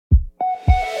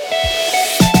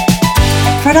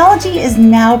Fraudology is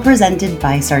now presented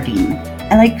by Sardine,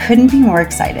 and I couldn't be more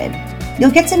excited.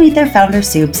 You'll get to meet their founder,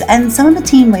 Soups, and some of the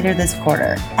team later this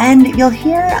quarter, and you'll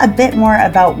hear a bit more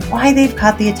about why they've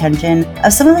caught the attention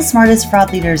of some of the smartest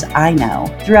fraud leaders I know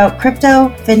throughout crypto,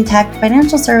 fintech,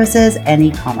 financial services, and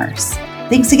e-commerce.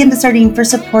 Thanks again to Sardine for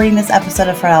supporting this episode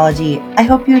of Fraudology. I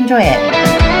hope you enjoy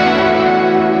it.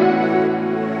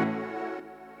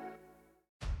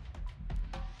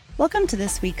 Welcome to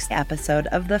this week's episode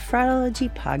of the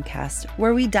Fraudology podcast,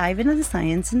 where we dive into the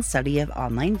science and study of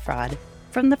online fraud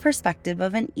from the perspective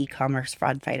of an e-commerce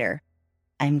fraud fighter.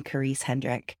 I'm Carice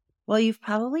Hendrick. Well, you've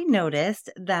probably noticed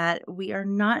that we are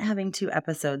not having 2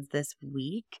 episodes this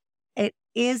week. It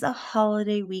is a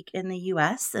holiday week in the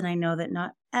US, and I know that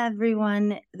not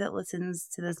everyone that listens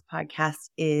to this podcast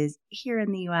is here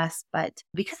in the US, but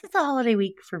because it's a holiday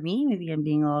week for me, maybe I'm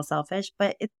being a little selfish,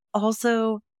 but it's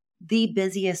also the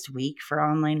busiest week for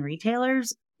online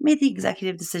retailers, made the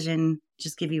executive decision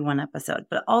just give you 1 episode.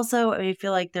 But also, I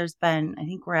feel like there's been, I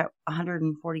think we're at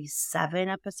 147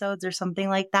 episodes or something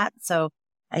like that. So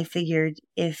I figured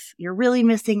if you're really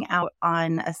missing out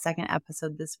on a second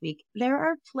episode this week, there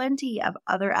are plenty of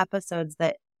other episodes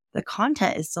that the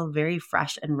content is still very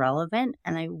fresh and relevant.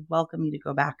 And I welcome you to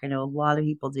go back. I know a lot of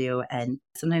people do. And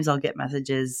sometimes I'll get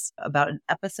messages about an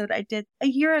episode I did a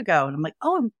year ago. And I'm like,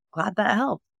 oh, I'm glad that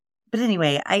helped. But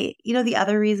anyway, the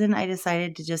other reason I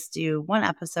decided to just do 1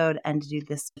 episode and to do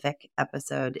this specific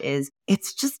episode is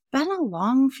it's just been a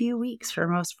long few weeks for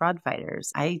most fraud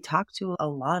fighters. I talked to a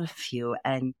lot of you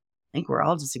and I think we're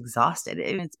all just exhausted.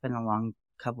 It's been a long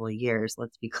couple of years,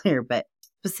 let's be clear, but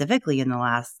specifically in the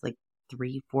last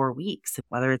 3-4 weeks,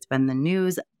 whether it's been the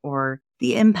news or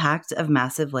the impact of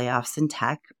massive layoffs in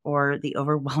tech or the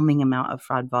overwhelming amount of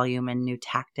fraud volume and new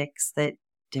tactics that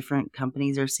different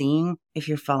companies are seeing. If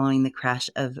you're following the crash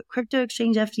of crypto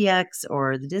exchange FTX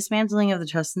or the dismantling of the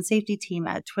trust and safety team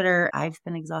at Twitter, I've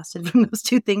been exhausted from those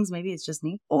 2 things. Maybe it's just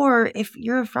me. Or if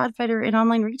you're a fraud fighter in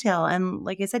online retail and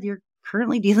like I said, you're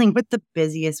currently dealing with the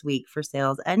busiest week for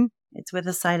sales and it's with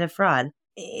a side of fraud.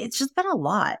 It's just been a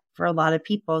lot for a lot of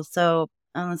people. So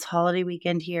on this holiday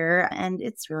weekend here, and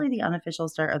it's really the unofficial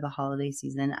start of the holiday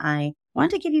season, I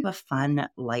wanted to give you a fun,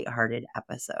 lighthearted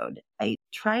episode. I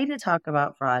try to talk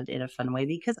about fraud in a fun way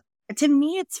because to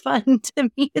me, it's fun. To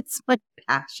me, it's my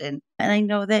passion. And I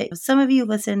know that some of you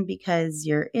listen because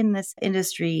you're in this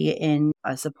industry in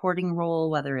a supporting role,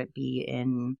 whether it be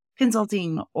in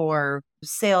consulting or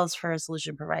sales for a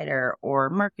solution provider or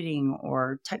marketing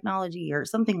or technology or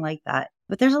something like that.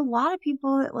 But there's a lot of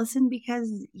people that listen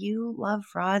because you love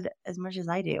fraud as much as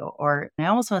I do, or I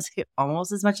almost want to say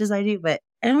almost as much as I do, but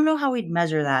I don't know how we'd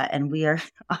measure that. And we are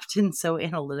often so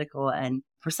analytical and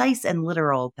precise and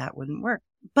literal that wouldn't work.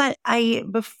 But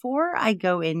before I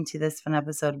go into this fun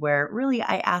episode where really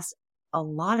I asked a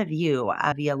lot of you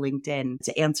via LinkedIn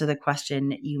to answer the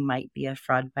question, you might be a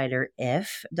fraud fighter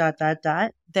if ...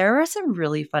 There are some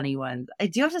really funny ones. I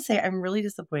do have to say, I'm really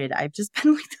disappointed. I've just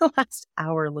been the last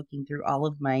hour looking through all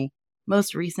of my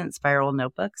most recent Spiral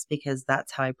notebooks because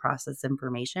that's how I process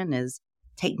information is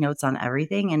take notes on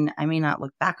everything. And I may not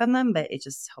look back on them, but it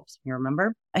just helps me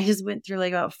remember. I just went through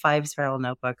about 5 Spiral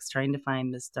notebooks trying to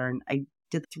find this I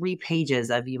did 3 pages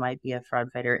of you might be a fraud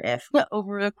fighter if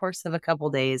over the course of a couple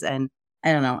days. And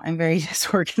I don't know, I'm very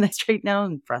disorganized right now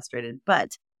and frustrated,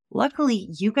 but luckily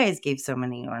you guys gave so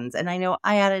many ones. And I know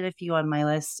I added a few on my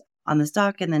list on this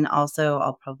doc, and then also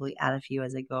I'll probably add a few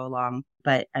as I go along,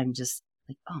 but I'm just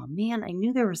oh man, I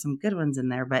knew there were some good ones in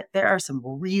there, but there are some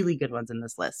really good ones in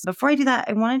this list. Before I do that,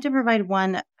 I wanted to provide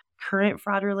one current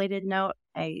fraud related note.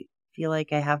 I feel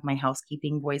like I have my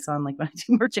housekeeping voice on, when I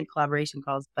do merchant collaboration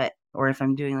calls, or if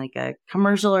I'm doing a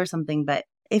commercial or something, but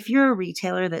if you're a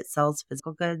retailer that sells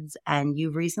physical goods and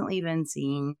you've recently been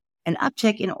seeing an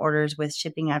uptick in orders with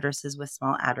shipping addresses with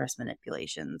small address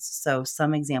manipulations. So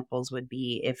some examples would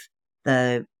be if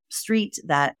the street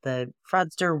that the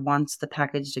fraudster wants the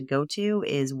package to go to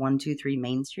is 123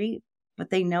 Main Street, but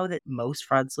they know that most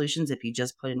fraud solutions, if you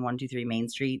just put in 123 Main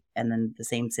Street and then the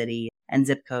same city and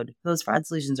zip code, those fraud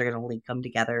solutions are going to link them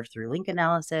together through link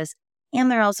analysis. And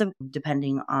they're also,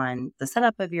 depending on the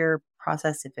setup of your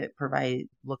process, if it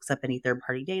looks up any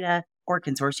third-party data or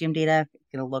consortium data, it's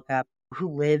going to look up who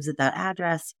lives at that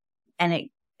address, and it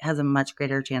has a much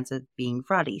greater chance of being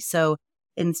fraudy. So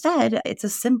instead, it's a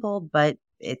simple, but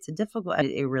it's a difficult,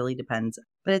 it really depends,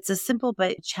 but it's a simple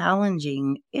but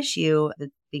challenging issue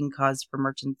that's being caused for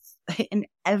merchants in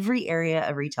every area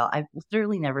of retail. I've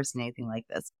literally never seen anything like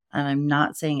this. And I'm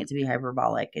not saying it to be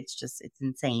hyperbolic. It's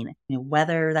insane.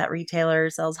 Whether that retailer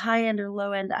sells high-end or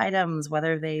low-end items,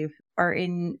 whether they are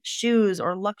in shoes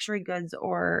or luxury goods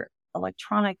or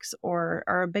electronics or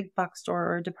a big box store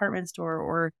or a department store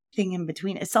or thing in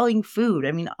between, selling food.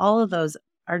 I mean, all of those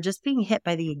are just being hit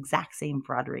by the exact same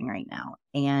fraud ring right now.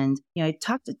 And, I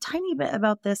talked a tiny bit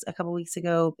about this a couple weeks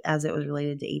ago as it was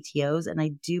related to ATOs. And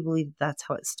I do believe that's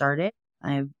how it started.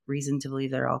 I have reason to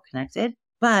believe they're all connected.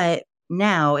 But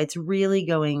now it's really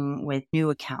going with new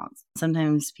accounts.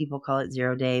 Sometimes people call it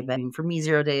 0 day, but for me,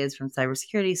 0 day is from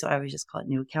cybersecurity. So I would just call it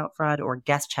new account fraud, or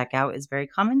guest checkout is very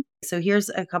common. So here's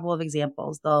a couple of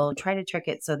examples. They'll try to trick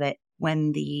it so that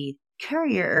when the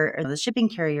carrier or the shipping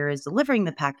carrier is delivering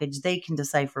the package, they can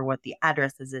decipher what the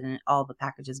address is and all the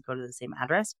packages go to the same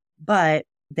address. But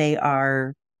they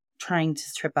are trying to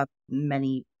trip up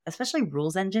many, especially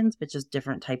rules engines, but just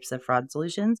different types of fraud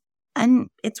solutions. And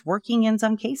it's working in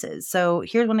some cases. So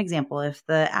here's one example. If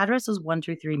the address was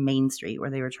 123 Main Street, where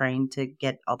they were trying to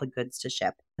get all the goods to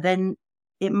ship, then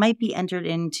it might be entered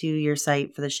into your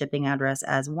site for the shipping address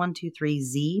as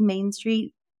 123Z Main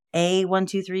Street,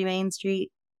 A123 Main Street,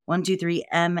 123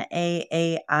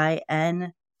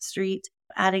 MAAIN Street.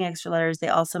 Adding extra letters, they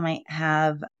also might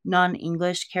have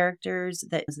non-English characters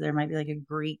that there might be like a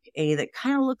Greek A that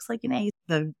kind of looks like an A.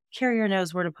 The carrier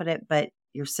knows where to put it, but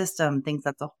your system thinks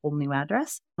that's a whole new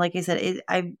address. Like I said,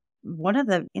 one of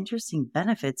the interesting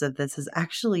benefits of this has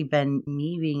actually been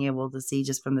me being able to see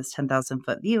just from this 10,000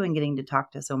 foot view and getting to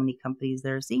talk to so many companies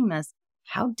that are seeing this,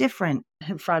 how different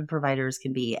fraud providers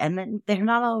can be. And then they're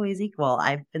not always equal.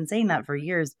 I've been saying that for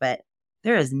years, but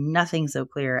there is nothing so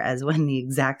clear as when the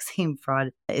exact same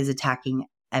fraud is attacking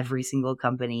every single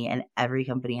company, and every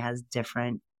company has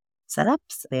different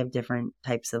setups. They have different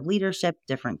types of leadership,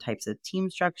 different types of team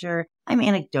structure. I'm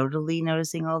anecdotally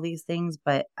noticing all these things,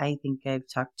 but I think I've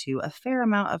talked to a fair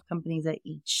amount of companies at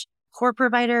each core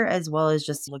provider, as well as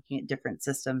just looking at different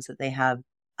systems that they have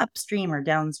upstream or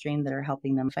downstream that are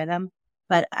helping them fight them.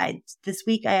 But this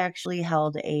week, I actually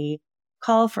held a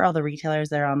call for all the retailers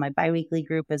that are on my biweekly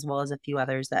group, as well as a few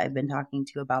others that I've been talking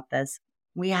to about this.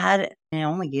 I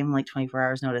only gave them like 24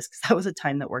 hours notice because that was a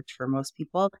time that worked for most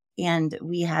people. And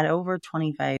we had over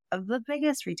 25 of the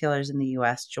biggest retailers in the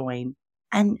US join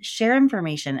and share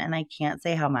information. And I can't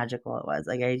say how magical it was.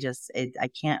 Like I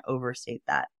can't overstate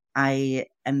that. I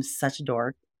am such a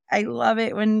dork. I love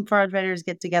it when fraud fighters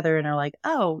get together and are like,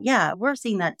 oh yeah, we're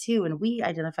seeing that too. And we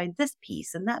identified this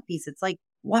piece and that piece. It's like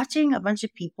watching a bunch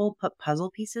of people put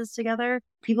puzzle pieces together,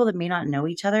 people that may not know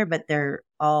each other, but they're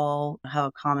all have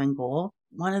a common goal.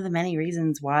 One of the many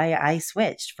reasons why I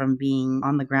switched from being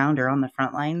on the ground or on the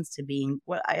front lines to being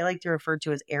what I like to refer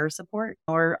to as air support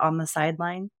or on the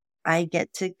sideline. I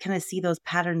get to kind of see those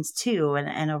patterns too.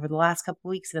 And over the last couple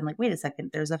of weeks, I'm like, wait a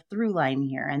second, there's a through line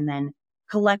here. And then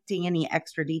collecting any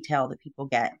extra detail that people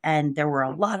get. And there were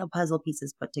a lot of puzzle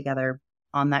pieces put together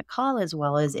on that call, as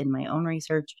well as in my own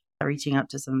research, reaching out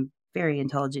to some very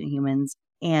intelligent humans.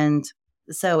 And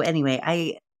so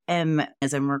anyway,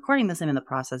 as I'm recording this, I'm in the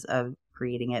process of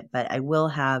creating it, but I will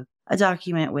have a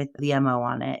document with the MO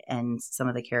on it and some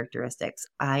of the characteristics.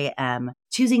 I am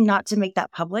choosing not to make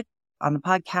that public on the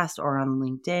podcast or on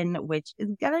LinkedIn, which is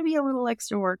going to be a little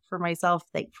extra work for myself.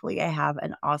 Thankfully, I have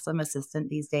an awesome assistant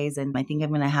these days, and I think I'm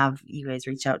going to have you guys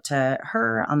reach out to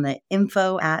her on the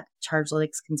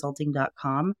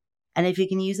info@chargelyticsconsulting.com. And if you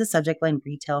can use the subject line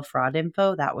retail fraud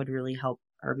info, that would really help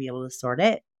her be able to sort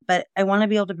it. But I want to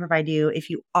be able to provide you, if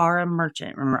you are a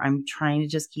merchant, remember, I'm trying to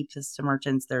just keep this to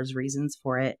merchants. There's reasons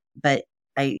for it. But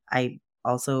I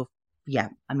also,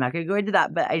 I'm not going to go into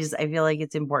that, but I feel like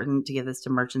it's important to give this to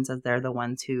merchants as they're the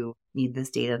ones who need this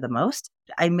data the most.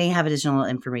 I may have additional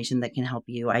information that can help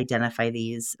you identify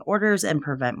these orders and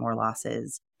prevent more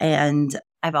losses. And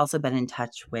I've also been in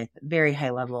touch with very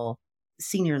high level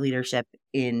senior leadership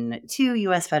in 2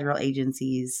 U.S. federal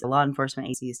agencies, law enforcement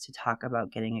agencies, to talk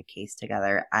about getting a case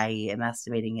together. I am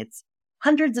estimating it's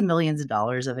hundreds of millions of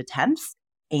dollars of attempts,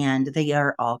 and they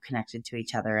are all connected to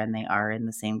each other, and they are in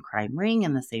the same crime ring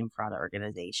and the same fraud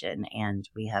organization. And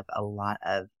we have a lot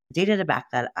of data to back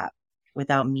that up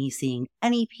without me seeing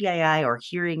any PII or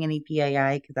hearing any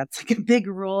PII, because that's like a big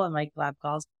rule on my collab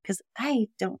calls, because I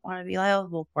don't want to be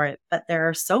liable for it. But there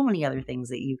are so many other things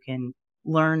that you can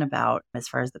learn about as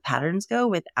far as the patterns go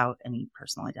without any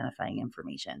personal identifying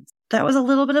information. That was a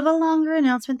little bit of a longer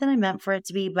announcement than I meant for it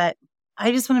to be, but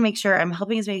I just want to make sure I'm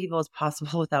helping as many people as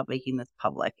possible without making this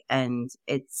public. And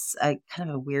it's a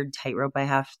kind of a weird tightrope I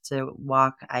have to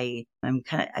walk. I've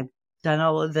done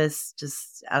all of this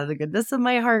just out of the goodness of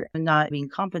my heart and not being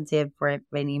compensated for it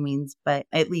by any means, but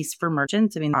at least for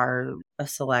merchants, are a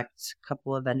select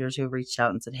couple of vendors who have reached out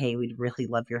and said, hey, we'd really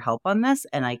love your help on this.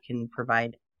 And I can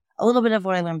provide a little bit of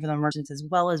what I learned from the merchants, as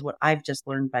well as what I've just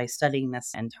learned by studying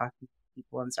this and talking to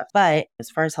people and stuff. But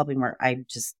as far as helping more,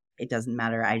 it doesn't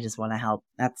matter. I just want to help.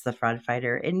 That's the fraud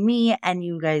fighter in me. And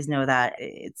you guys know that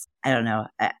I don't know.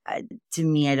 To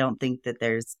me, I don't think that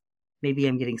maybe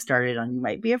I'm getting started on, you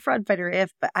might be a fraud fighter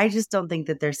but I just don't think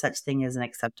that there's such thing as an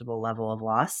acceptable level of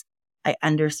loss. I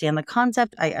understand the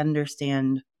concept. I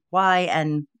understand why.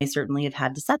 And I certainly have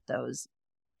had to set those.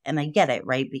 And I get it,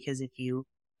 right? Because if you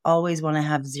always want to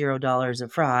have $0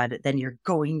 of fraud, then you're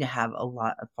going to have a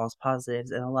lot of false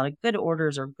positives and a lot of good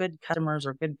orders or good customers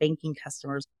or good banking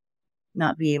customers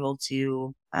not be able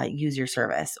to use your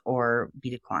service or be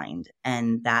declined.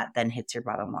 And that then hits your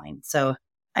bottom line. So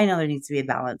I know there needs to be a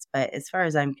balance, but as far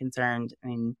as I'm concerned, I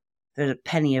mean, there's a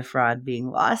penny of fraud being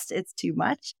lost. It's too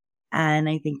much. And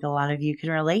I think a lot of you can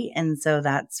relate. And so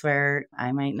that's where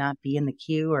I might not be in the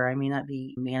queue or I may not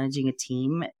be managing a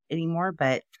team anymore,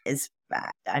 but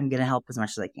I'm going to help as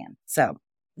much as I can. So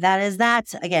that is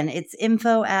that. Again, it's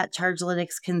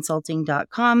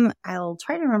info@chargelyticsconsulting.com. I'll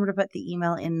try to remember to put the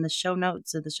email in the show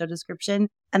notes or the show description.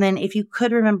 And then if you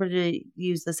could remember to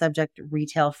use the subject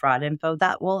retail fraud info,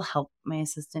 that will help my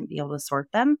assistant be able to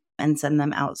sort them and send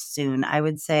them out soon. I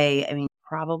would say,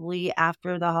 probably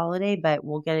after the holiday, but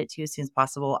we'll get it to you as soon as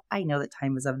possible. I know that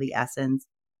time is of the essence.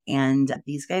 And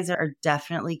these guys are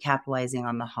definitely capitalizing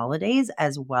on the holidays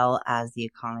as well as the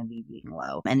economy being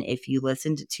low. And if you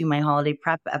listened to my holiday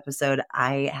prep episode,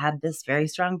 I had this very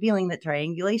strong feeling that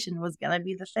triangulation was going to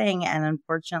be the thing. And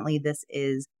unfortunately, this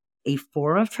is a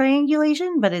form of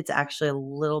triangulation, but it's actually a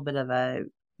little bit of a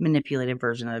manipulated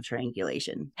version of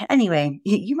triangulation. Anyway,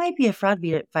 you might be a fraud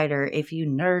fighter if you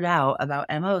nerd out about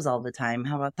MOs all the time.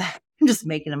 How about that? I'm just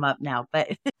making them up now, but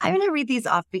I'm going to read these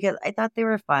off because I thought they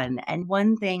were fun. And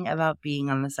one thing about being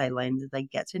on the sidelines is I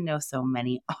get to know so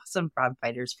many awesome fraud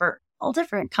fighters for all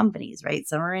different companies, right?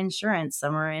 Some are insurance,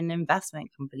 some are in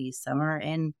investment companies, some are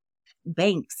in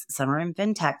banks, some are in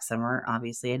fintech, some are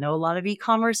obviously, I know a lot of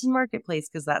e-commerce and marketplace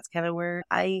because that's kind of where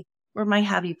my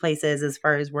happy place is as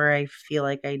far as where I feel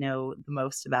like I know the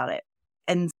most about it.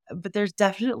 But there's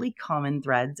definitely common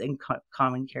threads and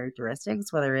common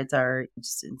characteristics, whether it's our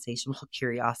just insatiable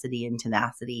curiosity and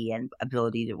tenacity and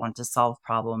ability to want to solve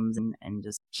problems and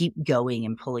just keep going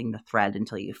and pulling the thread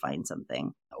until you find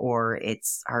something, or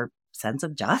it's our sense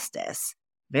of justice,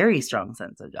 very strong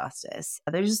sense of justice.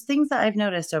 There's just things that I've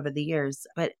noticed over the years,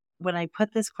 but when I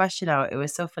put this question out, it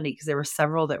was so funny because there were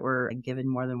several that were given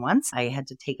more than once. I had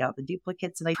to take out the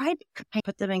duplicates and I tried to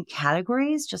put them in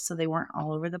categories just so they weren't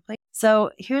all over the place.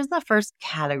 So here's the first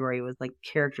category was like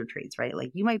character traits, right? Like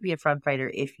you might be a fraud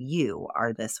fighter if you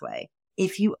are this way.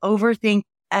 If you overthink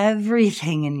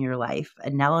everything in your life,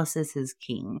 analysis is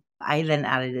king. I then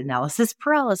added analysis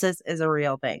paralysis is a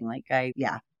real thing.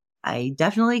 I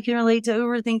definitely can relate to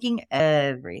overthinking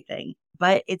everything.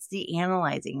 But it's the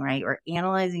analyzing, right? We're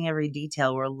analyzing every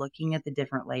detail. We're looking at the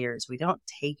different layers. We don't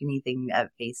take anything at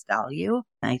face value.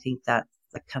 And I think that's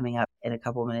coming up in a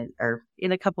couple of minutes or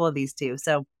in a couple of these too.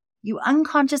 So you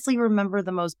unconsciously remember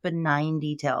the most benign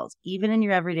details, even in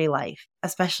your everyday life,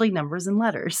 especially numbers and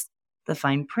letters, the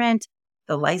fine print,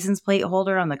 the license plate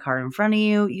holder on the car in front of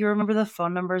you. You remember the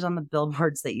phone numbers on the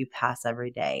billboards that you pass every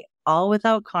day, all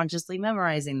without consciously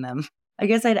memorizing them. I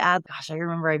guess I'd add, I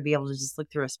remember I'd be able to just look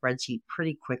through a spreadsheet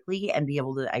pretty quickly and be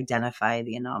able to identify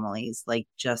the anomalies, like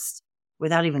just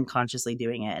without even consciously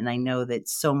doing it. And I know that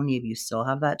so many of you still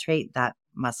have that trait. That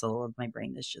muscle of my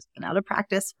brain has just been out of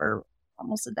practice for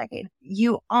almost a decade.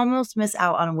 You almost miss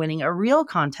out on winning a real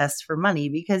contest for money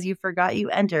because you forgot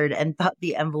you entered and thought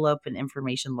the envelope and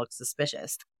information looked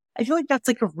suspicious. I feel like that's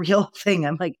like a real thing.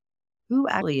 I'm like, who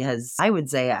actually has, I would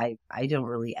say I don't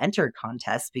really enter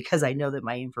contests because I know that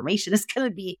my information is going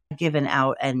to be given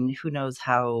out and who knows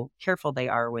how careful they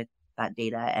are with that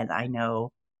data. And I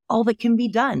know all that can be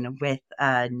done with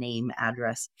name,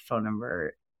 address, phone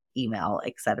number, email,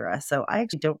 etc. So I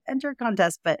actually don't enter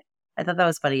contests, but I thought that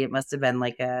was funny. It must have been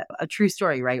like a true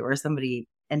story, right? Where somebody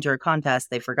entered a contest,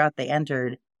 they forgot they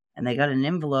entered and they got an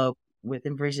envelope with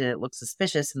information that looked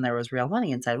suspicious and there was real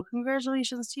money inside. Well,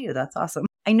 congratulations to you. That's awesome.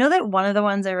 I know that one of the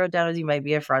ones I wrote down is you might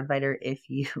be a fraud fighter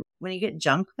when you get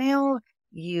junk mail,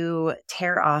 you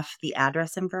tear off the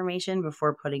address information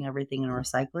before putting everything in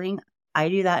recycling. I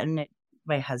do that and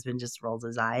my husband just rolls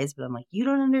his eyes, but I'm like, you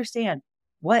don't understand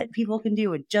what people can do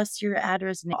with just your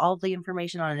address and all the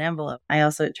information on an envelope. I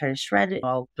also try to shred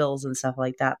all bills and stuff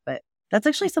like that. But that's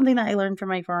actually something that I learned from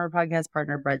my former podcast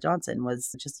partner, Brett Johnson,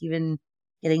 was just even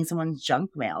getting someone's junk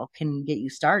mail can get you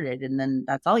started. And then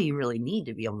that's all you really need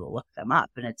to be able to look them up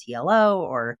in a TLO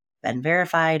or been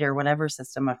verified or whatever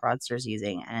system a fraudster is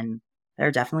using. And there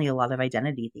are definitely a lot of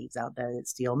identity thieves out there that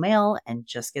steal mail and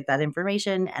just get that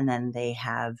information. And then they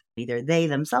have either they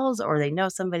themselves or they know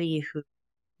somebody who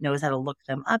knows how to look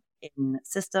them up in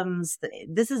systems.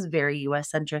 This is very US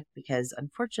centric because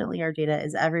unfortunately our data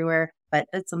is everywhere, but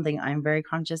it's something I'm very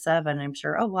conscious of. And I'm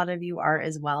sure a lot of you are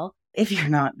as well. If you're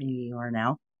not, maybe you are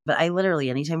now. But I literally,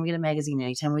 anytime we get a magazine,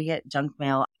 anytime we get junk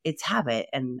mail, it's habit.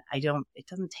 And it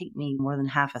doesn't take me more than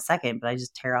half a second, but I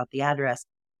just tear out the address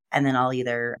and then I'll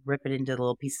either rip it into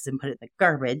little pieces and put it in the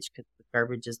garbage because the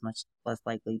garbage is much less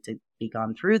likely to be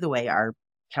gone through the way our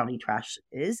county trash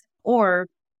is, or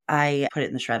I put it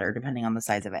in the shredder, depending on the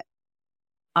size of it.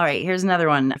 All right, here's another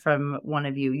one from one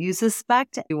of you. You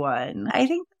suspect one. I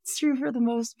think that's true for the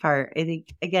most part. I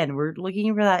think, again, we're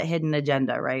looking for that hidden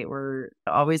agenda, right? We're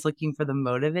always looking for the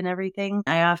motive in everything.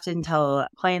 I often tell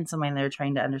clients of mine that are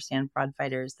trying to understand fraud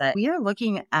fighters that we are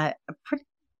looking at a pretty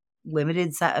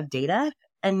limited set of data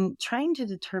and trying to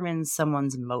determine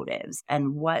someone's motives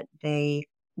and what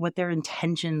their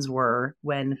intentions were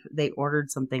when they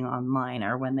ordered something online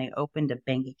or when they opened a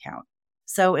bank account.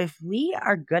 So if we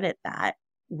are good at that,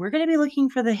 we're going to be looking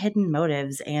for the hidden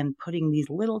motives and putting these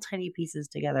little tiny pieces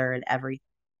together in everything.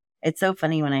 It's so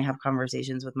funny when I have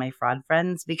conversations with my fraud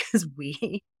friends because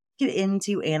we get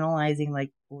into analyzing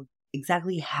well,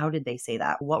 exactly how did they say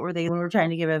that? What were they when we're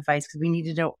trying to give advice? Because we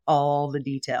need to know all the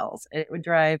details. It would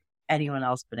drive anyone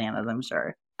else bananas, I'm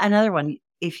sure. Another one,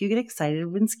 if you get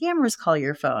excited when scammers call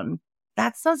your phone,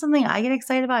 that's not something I get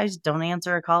excited about. I just don't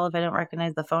answer a call if I don't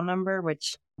recognize the phone number,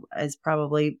 which has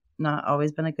probably not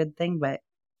always been a good thing, but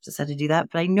just had to do that.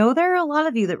 But I know there are a lot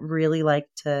of you that really like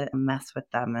to mess with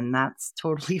them. And that's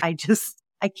totally, I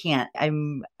can't. I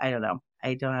don't know.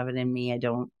 I don't have it in me. I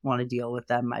don't want to deal with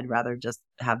them. I'd rather just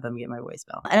have them get my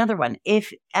voicemail. Another one,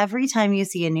 if every time you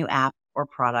see a new app or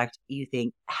product, you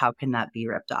think, how can that be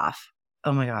ripped off?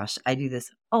 Oh my gosh, I do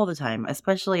this all the time,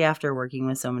 especially after working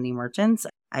with so many merchants.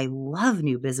 I love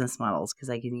new business models because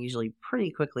I can usually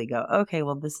pretty quickly go, okay,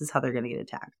 well, this is how they're going to get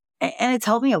attacked. And it's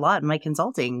helped me a lot in my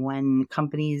consulting when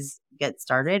companies get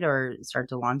started or start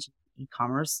to launch an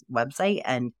e-commerce website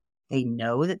and they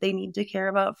know that they need to care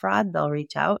about fraud, they'll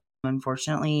reach out.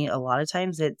 Unfortunately, a lot of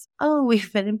times it's, oh,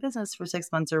 we've been in business for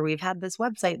 6 months or we've had this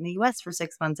website in the US for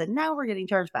 6 months and now we're getting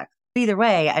charged back. Either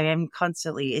way, I am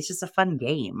constantly, it's just a fun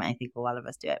game. I think a lot of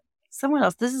us do it. Someone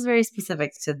else, this is very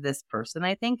specific to this person,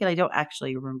 I think, and I don't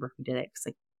actually remember who did it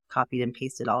because I copied and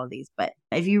pasted all of these. But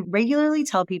if you regularly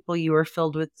tell people you are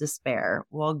filled with despair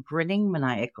while grinning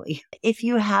maniacally, if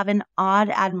you have an odd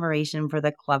admiration for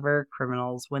the clever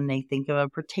criminals when they think of a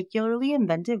particularly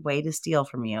inventive way to steal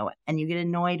from you, and you get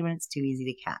annoyed when it's too easy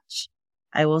to catch.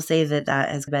 I will say that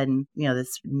has been,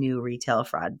 this new retail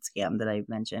fraud scam that I've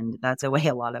mentioned. That's the way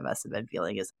a lot of us have been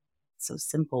feeling is so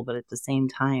simple, but at the same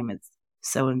time, it's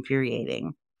so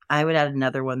infuriating. I would add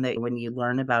another one that when you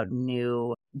learn about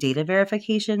new data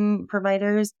verification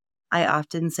providers, I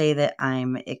often say that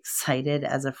I'm excited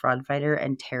as a fraud fighter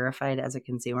and terrified as a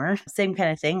consumer. Same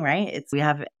kind of thing, right? We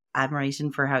have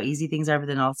admiration for how easy things are, but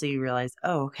then also you realize,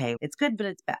 oh, okay, it's good, but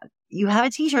it's bad. You have a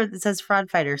t-shirt that says fraud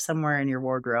fighter somewhere in your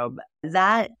wardrobe.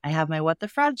 That I have my What the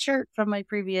Fraud shirt from my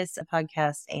previous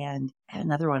podcast, and I have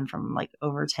another one from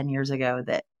over 10 years ago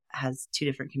that has two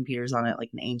different computers on it, like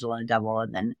an angel and a devil,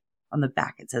 and then on the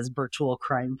back it says virtual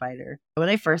crime fighter. When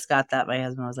I first got that, my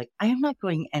husband was like, I am not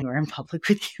going anywhere in public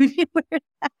with you to wear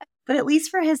that. But at least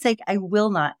for his sake, I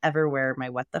will not ever wear my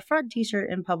What the Fraud t-shirt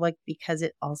in public because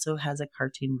it also has a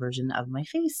cartoon version of my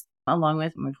face along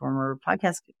with my former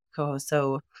podcast co-host.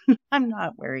 So I'm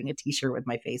not wearing a t-shirt with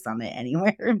my face on it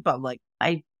anywhere in public. But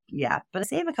I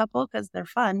save a couple because they're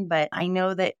fun. But I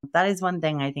know that is one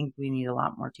thing I think we need a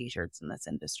lot more t-shirts in this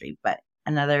industry. But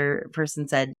another person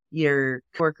said, your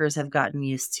coworkers have gotten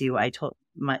used to, I told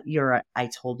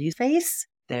you face.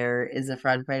 There is a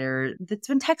fraud fighter that's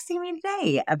been texting me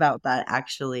today about that,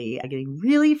 actually. I'm getting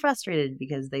really frustrated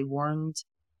because they warned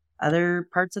other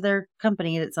parts of their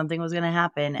company that something was going to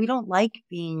happen. We don't like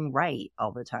being right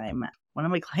all the time. One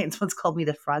of my clients once called me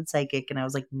the fraud psychic, and I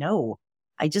was like, no,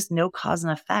 I just know cause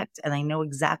and effect. And I know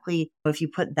exactly if you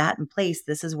put that in place,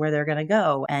 this is where they're going to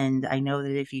go. And I know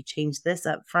that if you change this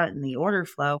up front in the order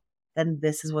flow, then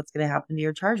this is what's going to happen to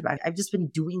your chargeback. I've just been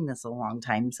doing this a long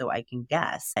time, so I can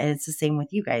guess. And it's the same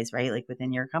with you guys, right? Like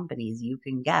within your companies, you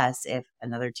can guess if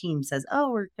another team says,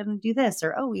 oh, we're going to do this,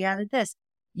 or, oh, we added this.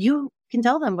 You can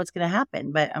tell them what's going to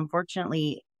happen. But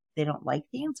unfortunately, they don't like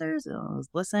the answers. They'll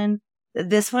listen.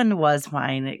 This one was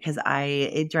mine because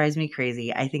it drives me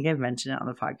crazy. I think I've mentioned it on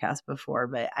the podcast before,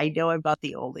 but I know I'm not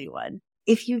the only one.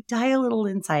 If you die a little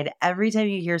inside every time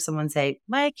you hear someone say,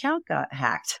 my account got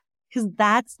hacked, because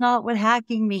that's not what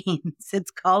hacking means.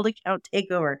 It's called account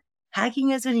takeover.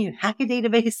 Hacking is when you hack a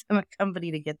database of a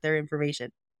company to get their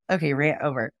information. Okay, rant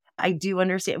over. I do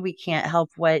understand we can't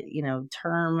help what,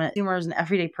 term consumers and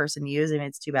everyday person use. And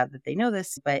it's too bad that they know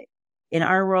this, but in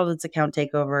our world, it's account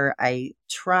takeover. I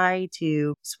try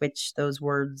to switch those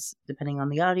words depending on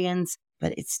the audience,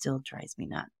 but it still drives me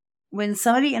nuts. When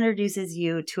somebody introduces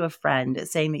you to a friend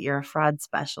saying that you're a fraud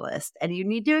specialist and you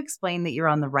need to explain that you're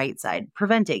on the right side,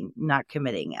 preventing, not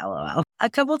committing, LOL. A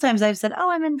couple of times I've said, oh,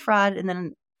 I'm in fraud. And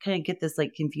then kind of get this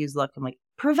confused look. I'm like,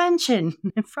 prevention,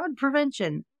 fraud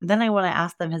prevention. Then I want to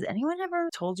ask them, has anyone ever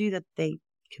told you that they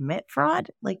commit fraud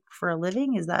for a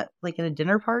living? Is that at a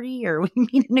dinner party or we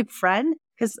meet a new friend?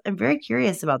 Because I'm very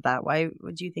curious about that. Why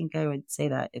would you think I would say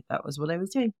that if that was what I was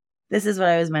doing? This is what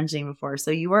I was mentioning before.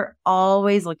 So you are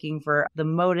always looking for the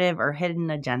motive or hidden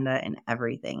agenda in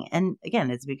everything. And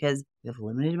again, it's because you have a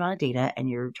limited amount of data and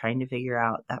you're trying to figure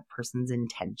out that person's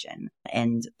intention.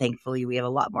 And thankfully, we have a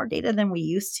lot more data than we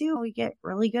used to. We get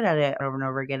really good at it over and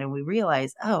over again. And we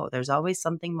realize, oh, there's always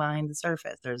something behind the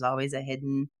surface. There's always a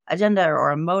hidden agenda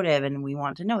or a motive. And we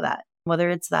want to know that. Whether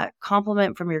it's that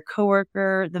compliment from your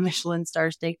coworker, the Michelin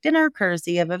star steak dinner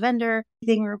courtesy of a vendor,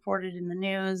 anything reported in the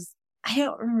news. I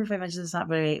don't remember if I mentioned this or not,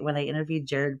 but when I interviewed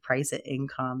Jared Price at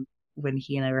Incom, when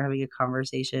he and I were having a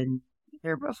conversation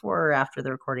either before or after the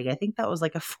recording, I think that was a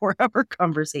 4-hour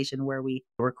conversation where we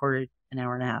recorded an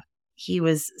hour and a half. He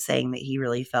was saying that he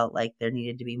really felt like there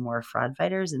needed to be more fraud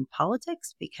fighters in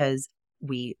politics because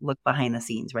we look behind the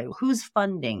scenes, right? Who's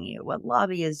funding you? What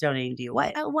lobby is donating to you?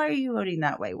 Why are you voting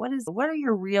that way? What are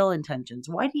your real intentions?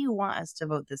 Why do you want us to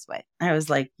vote this way? I was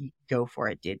like, go for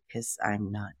it, dude, because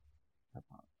I'm not.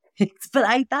 But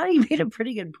I thought he made a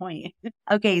pretty good point.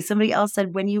 Okay, somebody else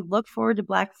said, when you look forward to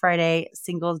Black Friday,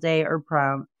 Singles Day, or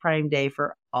Prime Day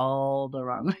for all the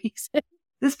wrong reasons.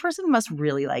 This person must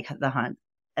really like the hunt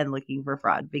and looking for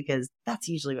fraud because that's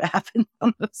usually what happens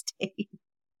on those days.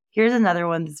 Here's another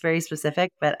one that's very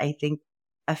specific, but I think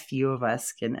a few of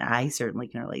us I certainly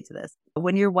can relate to this.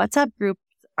 When your WhatsApp group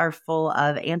are full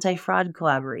of anti-fraud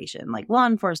collaboration, like law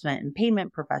enforcement and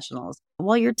payment professionals,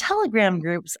 while your Telegram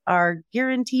groups are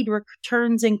guaranteed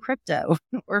returns in crypto.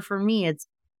 Or for me, it's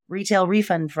retail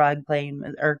refund fraud claim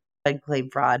or claim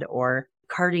fraud or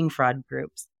carding fraud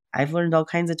groups. I've learned all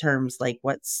kinds of terms like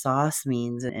what sauce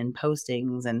means in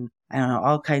postings and I don't know,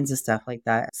 all kinds of stuff like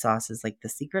that. Sauce is like the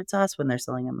secret sauce when they're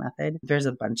selling a method. There's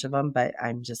a bunch of them, but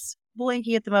I'm just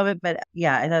blanking at the moment. But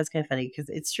yeah, I thought it was kind of funny because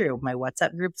it's true. My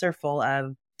WhatsApp groups are full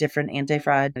of different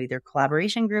anti-fraud, either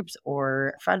collaboration groups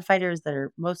or fraud fighters that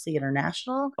are mostly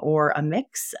international or a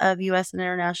mix of US and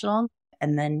international.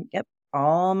 And then,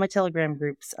 all my Telegram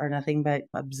groups are nothing but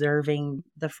observing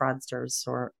the fraudsters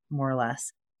or more or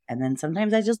less. And then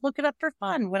sometimes I just look it up for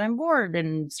fun when I'm bored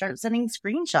and start sending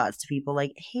screenshots to people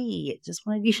like, hey, just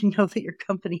wanted you to know that your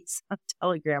company's on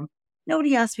Telegram.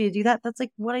 Nobody asked me to do that. That's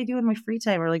what I do in my free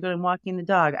time or when I'm walking the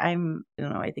dog. I don't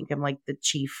know. I think I'm the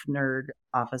chief nerd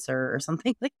officer or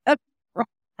something like that.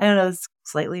 I don't know. It's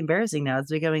slightly embarrassing now.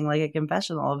 It's becoming a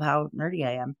confessional of how nerdy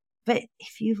I am. But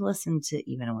if you've listened to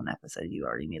even one episode, you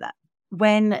already knew that.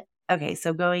 Okay,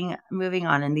 so moving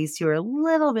on, and these two are a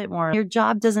little bit more, your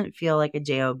job doesn't feel like a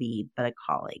job, but a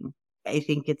calling. I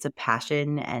think it's a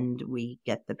passion and we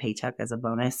get the paycheck as a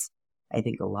bonus. I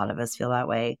think a lot of us feel that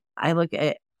way. I look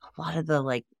at a lot of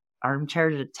the armchair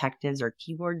detectives or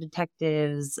keyboard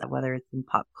detectives, whether it's in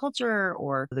pop culture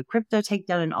or the crypto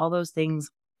takedown and all those things.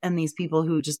 And these people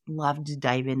who just love to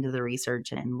dive into the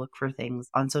research and look for things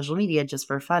on social media just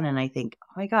for fun. And I think,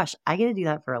 oh my gosh, I get to do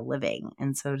that for a living.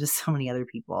 And so do so many other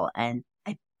people. And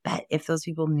I bet if those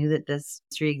people knew that this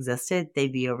industry existed,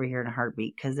 they'd be over here in a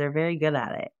heartbeat because they're very good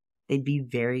at it. They'd be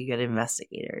very good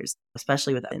investigators,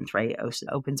 especially with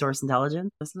open source intelligence.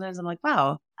 Sometimes I'm like,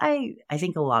 wow, I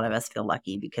think a lot of us feel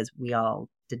lucky because we all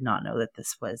did not know that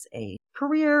this was a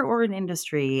career or an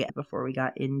industry before we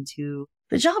got into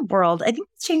the job world. I think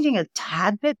it's changing a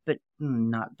tad bit, but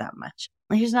not that much.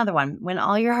 Here's another one. When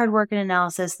all your hard work and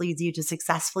analysis leads you to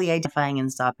successfully identifying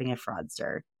and stopping a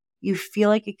fraudster, you feel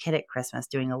like a kid at Christmas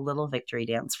doing a little victory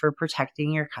dance for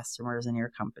protecting your customers and your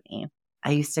company.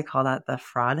 I used to call that the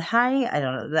fraud high. I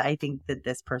don't know. I think that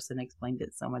this person explained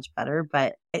it so much better,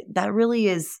 but that really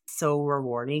is so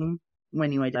rewarding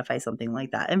when you identify something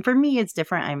like that. And for me, it's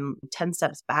different. I'm 10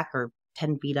 steps back or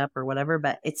 10 feet up or whatever,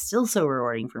 but it's still so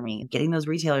rewarding for me getting those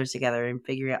retailers together and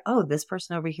figuring out, oh, this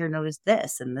person over here noticed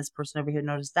this and this person over here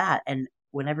noticed that. And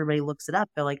when everybody looks it up,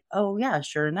 they're like, oh yeah,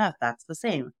 sure enough, that's the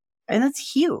same. And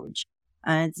that's huge.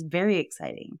 It's very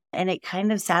exciting. And it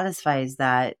kind of satisfies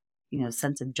that,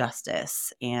 sense of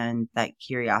justice and that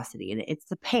curiosity. And it's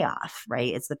the payoff,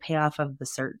 right? It's the payoff of the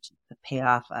search, the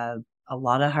payoff of a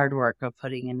lot of hard work of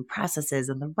putting in processes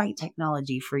and the right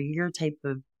technology for your type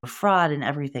of fraud and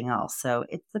everything else. So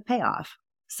it's the payoff.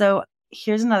 So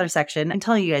here's another section. I'm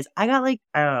telling you guys, I got like,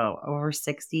 I don't know, over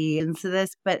 60 into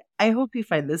this, but I hope you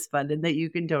find this fun and that you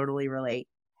can totally relate.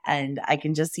 And I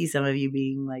can just see some of you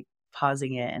being like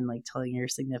pausing it and like telling your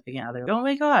significant other, oh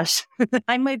my gosh,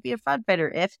 I might be a fraud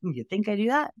fighter if you think I do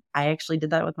that. I actually did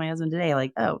that with my husband today.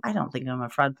 Like, oh, I don't think I'm a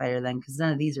fraud fighter then because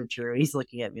none of these are true. He's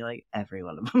looking at me like every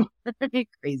one of them.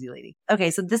 Crazy lady.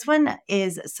 Okay, so this one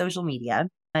is social media.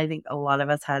 I think a lot of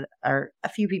us had, or a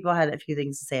few people had a few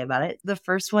things to say about it. The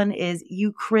first one is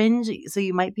you cringe. So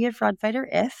you might be a fraud fighter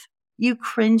if you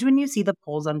cringe when you see the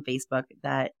polls on Facebook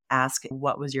that ask,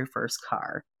 what was your first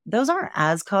car? Those aren't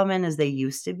as common as they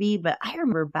used to be, but I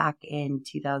remember back in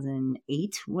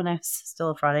 2008 when I was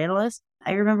still a fraud analyst,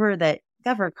 I remember that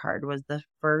GovCard was the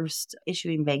first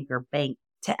issuing bank or bank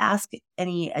to ask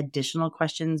any additional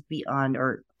questions beyond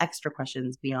or extra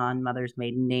questions beyond mother's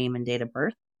maiden name and date of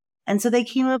birth. And so they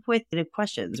came up with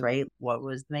questions, right? What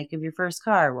was the make of your first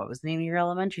car? What was the name of your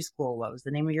elementary school? What was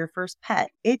the name of your first pet?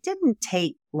 It didn't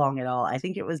take long at all. I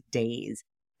think it was days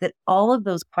that all of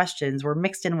those questions were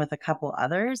mixed in with a couple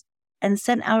others and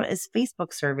sent out as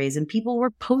Facebook surveys. And people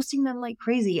were posting them like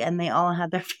crazy and they all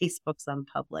had their Facebooks on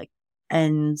public.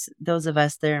 And those of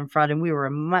us there in fraud, and we were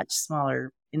a much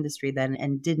smaller industry then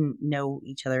and didn't know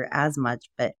each other as much.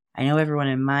 But I know everyone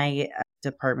in my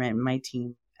department, my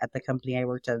team, at the company I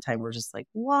worked at the time, were just like,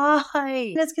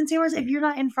 why? As consumers, if you're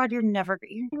not in fraud, you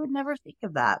would never think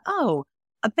of that. Oh,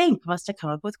 a bank must have come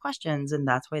up with questions and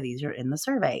that's why these are in the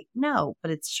survey. No,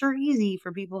 but it's sure easy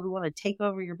for people who want to take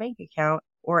over your bank account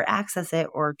or access it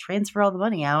or transfer all the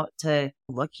money out to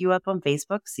look you up on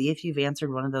Facebook, see if you've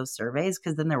answered one of those surveys.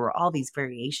 Because then there were all these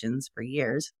variations for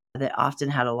years that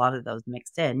often had a lot of those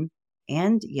mixed in.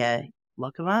 And yeah,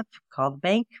 look them up, call the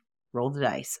bank, roll the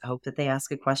dice. Hope that they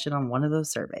ask a question on one of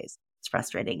those surveys. It's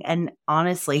frustrating. And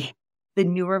honestly, the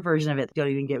newer version of it, don't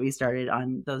even get me started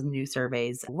on those new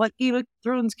surveys. What Game of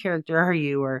Thrones character are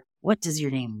you? Or what does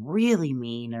your name really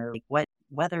mean? Or like what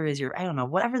weather is your, I don't know,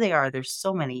 whatever they are. There's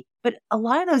so many. But a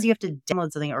lot of those you have to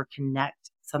download something or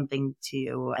connect something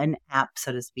to an app,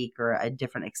 so to speak, or a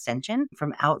different extension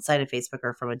from outside of Facebook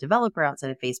or from a developer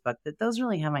outside of Facebook, that those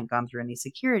really haven't gone through any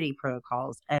security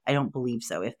protocols. And I don't believe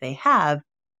so. If they have,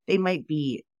 they might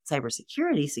be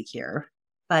cybersecurity secure,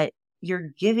 but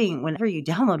you're giving, whenever you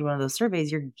download one of those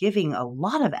surveys, you're giving a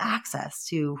lot of access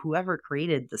to whoever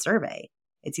created the survey.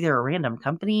 It's either a random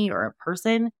company or a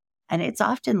person, and it's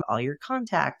often all your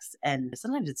contacts. And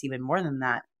sometimes it's even more than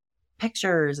that,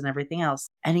 pictures and everything else.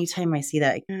 Anytime I see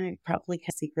that, I probably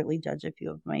can secretly judge a few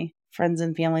of my friends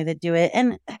and family that do it.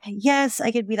 And yes,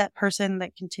 I could be that person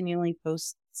that continually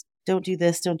posts, don't do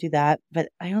this, don't do that. But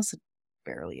I also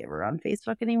barely ever on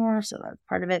Facebook anymore, so that's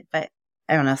part of it. But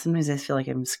I don't know, sometimes I feel like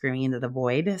I'm screaming into the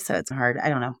void, so it's hard. I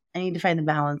don't know. I need to find the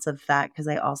balance of that because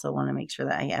I also want to make sure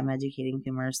that I am educating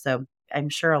consumers. So I'm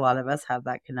sure a lot of us have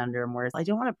that conundrum where I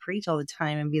don't want to preach all the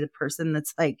time and be the person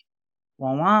that's like,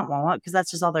 wah, because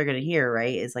that's just all they're going to hear,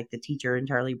 right? Is like the teacher and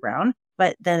Charlie Brown.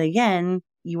 But then again,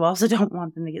 you also don't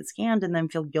want them to get scammed and then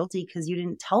feel guilty because you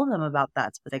didn't tell them about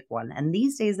that specific one. And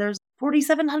these days there's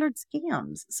 4,700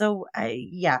 scams. So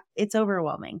yeah, it's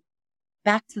overwhelming.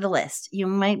 Back to the list. You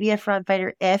might be a fraud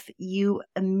fighter if you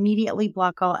immediately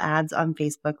block all ads on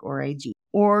Facebook or IG,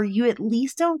 or you at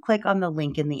least don't click on the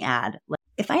link in the ad. Like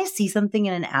if I see something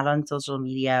in an ad on social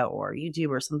media or YouTube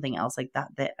or something else like that,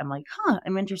 that I'm like,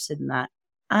 I'm interested in that,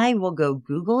 I will go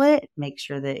Google it, make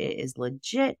sure that it is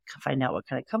legit, find out what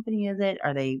kind of company is it.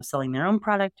 Are they selling their own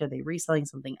product? Are they reselling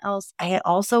something else? I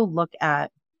also look at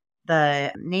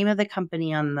the name of the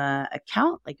company on the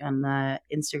account, like on the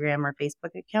Instagram or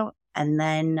Facebook account, and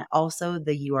then also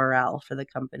the URL for the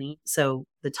company. So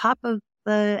the top of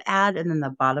the ad and then the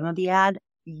bottom of the ad,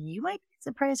 you might be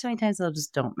surprised how many times they'll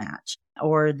just don't match.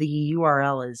 Or the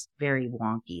URL is very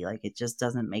wonky, like it just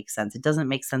doesn't make sense. It doesn't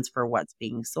make sense for what's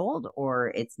being sold, or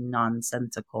it's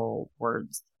nonsensical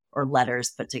words or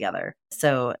letters put together.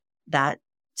 So that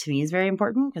to me is very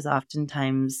important because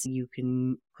oftentimes you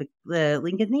can click the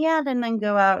link in the ad and then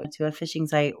go out to a phishing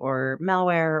site or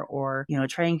malware or, a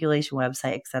triangulation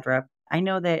website, etc. I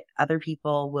know that other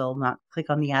people will not click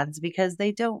on the ads because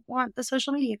they don't want the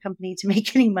social media company to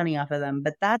make any money off of them.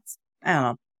 But that's, I don't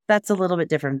know, that's a little bit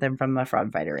different than from a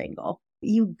fraud fighter angle.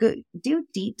 You do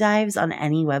deep dives on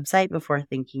any website before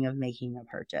thinking of making a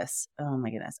purchase. Oh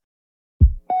my goodness.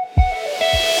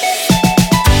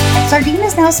 Sardine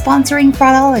is now sponsoring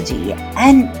Fraudology,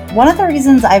 and one of the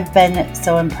reasons I've been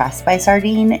so impressed by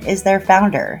Sardine is their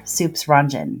founder, Soups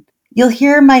Ranjan. You'll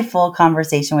hear my full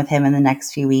conversation with him in the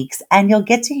next few weeks, and you'll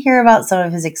get to hear about some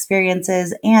of his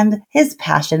experiences and his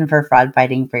passion for fraud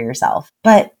fighting for yourself.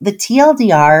 But the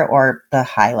TLDR, or the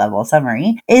high-level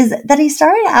summary, is that he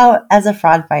started out as a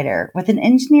fraud fighter with an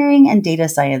engineering and data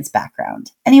science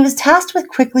background. And he was tasked with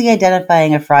quickly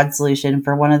identifying a fraud solution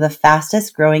for one of the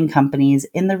fastest growing companies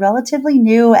in the relatively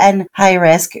new and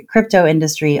high-risk crypto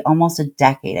industry almost a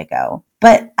decade ago.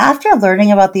 But after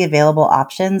learning about the available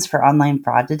options for online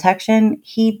fraud detection,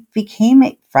 he became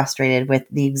frustrated with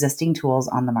the existing tools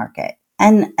on the market.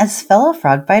 And as fellow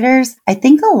fraud fighters, I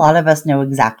think a lot of us know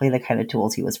exactly the kind of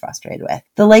tools he was frustrated with.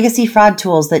 The legacy fraud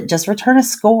tools that just return a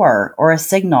score or a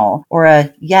signal or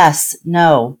a yes,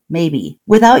 no, maybe,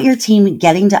 without your team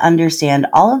getting to understand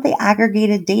all of the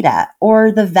aggregated data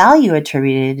or the value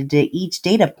attributed to each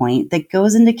data point that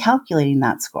goes into calculating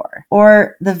that score.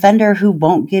 Or the vendor who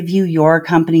won't give you your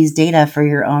company's data for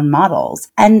your own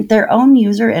models. And their own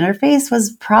user interface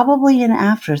was probably an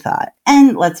afterthought.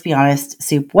 And let's be honest,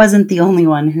 Soup wasn't the only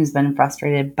one who's been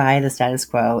frustrated by the status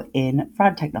quo in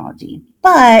fraud technology.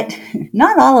 But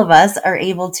not all of us are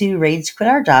able to rage quit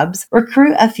our jobs,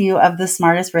 recruit a few of the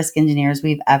smartest risk engineers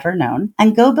we've ever known,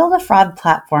 and go build a fraud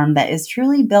platform that is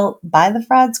truly built by the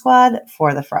fraud squad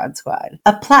for the fraud squad.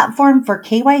 A platform for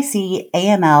KYC,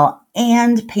 AML,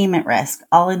 and payment risk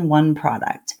all in one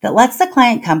product that lets the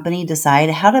client company decide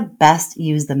how to best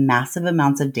use the massive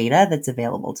amounts of data that's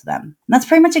available to them. And that's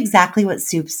pretty much exactly what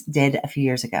Soups did a few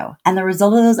years ago. And the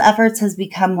result of those efforts has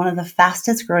become one of the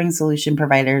fastest growing solution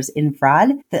providers in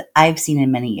fraud that I've seen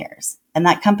in many years. And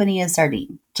that company is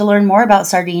Sardine. To learn more about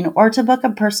Sardine or to book a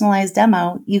personalized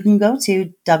demo, you can go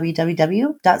to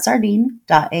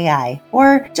www.sardine.ai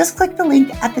or just click the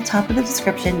link at the top of the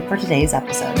description for today's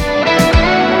episode.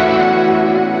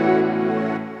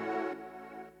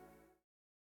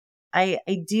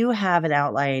 I do have an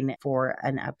outline for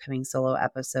an upcoming solo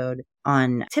episode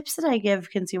on tips that I give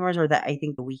consumers or that I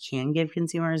think we can give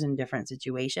consumers in different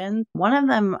situations. One of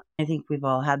them, I think we've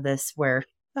all had this where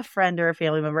a friend or a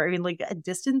family member, I mean, like a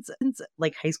distance,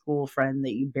 like high school friend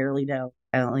that you barely know.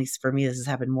 At least for me, this has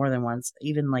happened more than once.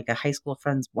 Even like a high school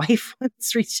friend's wife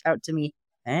once reached out to me.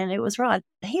 And it was Rod.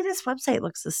 Hey, this website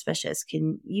looks suspicious.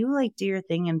 Can you do your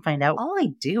thing and find out? All I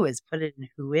do is put it in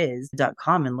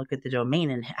whois.com and look at the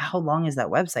domain and how long has that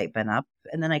website been up?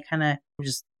 And then I kind of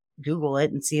just Google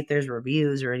it and see if there's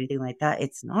reviews or anything like that.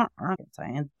 It's not rocket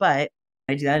science, but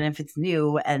I do that. And if it's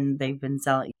new and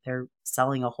they're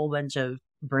selling a whole bunch of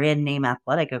brand name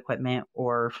athletic equipment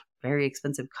or very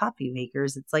expensive coffee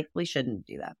makers, it's like we shouldn't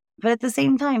do that. But at the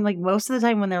same time, most of the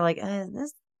time when they're like,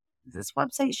 this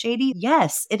website shady?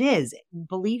 Yes, it is.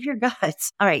 Believe your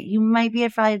guts. All right, you might be a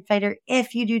fraud fighter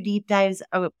if you do deep dives.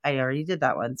 Oh, I already did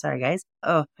that one. Sorry, guys.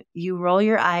 Oh, you roll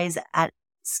your eyes at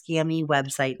scammy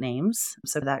website names.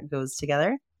 So that goes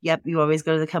together. Yep, you always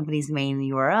go to the company's main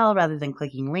URL rather than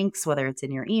clicking links, whether it's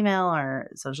in your email or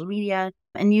social media.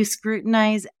 And you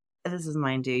scrutinize, this is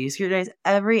mine too, you scrutinize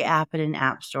every app in an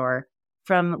app store,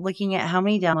 from looking at how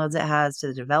many downloads it has to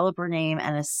the developer name,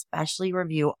 and especially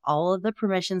review all of the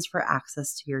permissions for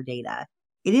access to your data.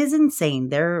 It is insane.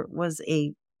 There was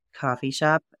a coffee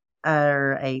shop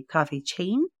or a coffee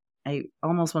chain. I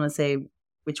almost want to say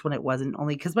which one it wasn't,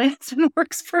 only because my husband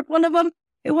works for one of them.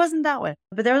 It wasn't that one.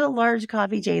 But there was a large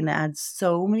coffee chain that had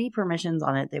so many permissions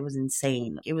on it that it was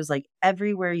insane. It was like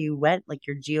everywhere you went, like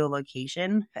your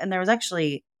geolocation. And there were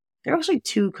actually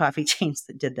two coffee chains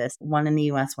that did this, one in the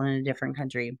US, one in a different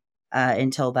country,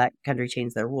 until that country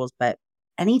changed their rules. But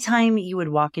anytime you would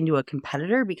walk into a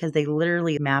competitor, because they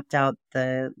literally mapped out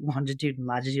the longitude and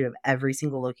latitude of every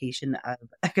single location of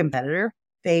a competitor,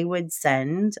 they would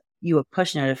send you a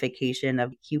push notification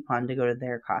of a coupon to go to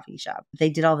their coffee shop.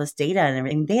 They did all this data and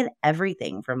everything. They had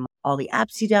everything from all the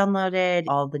apps you downloaded,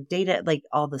 all the data, like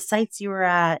all the sites you were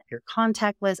at, your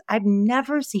contact list. I've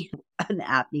never seen an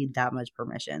app need that much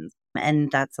permissions. And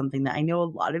that's something that I know a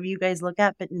lot of you guys look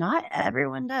at, but not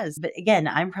everyone does. But again,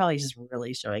 I'm probably just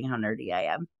really showing how nerdy I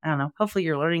am. I don't know. Hopefully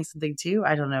you're learning something too.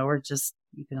 I don't know.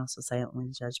 You can also silently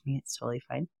judge me. It's totally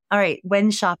fine. All right.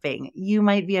 When shopping, you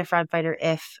might be a fraud fighter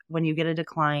if when you get a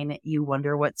decline, you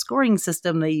wonder what scoring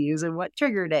system they use and what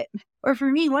triggered it. Or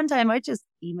for me, one time I just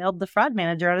emailed the fraud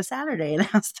manager on a Saturday and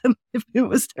asked them if it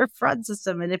was their fraud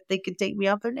system and if they could take me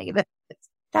off their negative.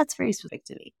 That's very specific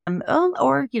to me.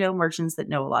 Or merchants that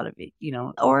know a lot of it,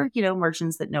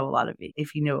 merchants that know a lot of it,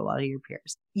 if you know a lot of your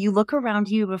peers. You look around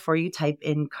you before you type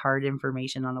in card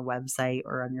information on a website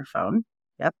or on your phone.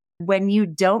 Yep. When you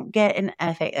don't get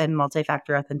an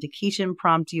multi-factor authentication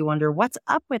prompt, you wonder what's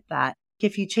up with that.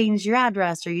 If you changed your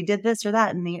address or you did this or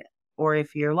that, or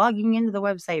if you're logging into the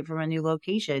website from a new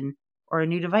location or a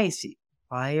new device,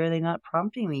 why are they not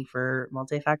prompting me for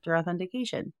multi-factor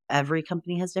authentication? Every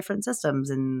company has different systems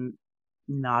and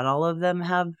not all of them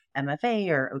have MFA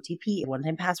or OTP,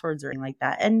 one-time passwords or anything like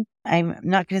that. And I'm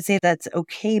not going to say that's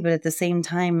okay, but at the same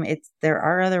time, there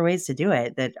are other ways to do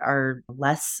it that are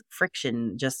less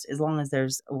friction, just as long as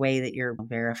there's a way that you're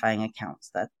verifying accounts.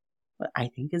 That's what I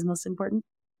think is most important.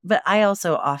 But I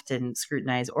also often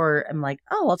scrutinize or am like,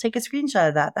 oh, I'll take a screenshot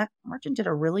of that. That merchant did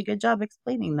a really good job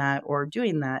explaining that or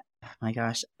doing that. Oh my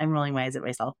gosh, I'm rolling my eyes at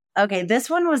myself. Okay, this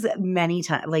one was many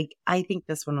times. Like, I think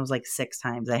this one was like 6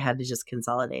 times. I had to just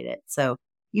consolidate it. So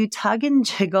you tug and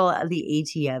jiggle the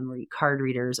ATM card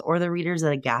readers or the readers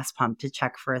at a gas pump to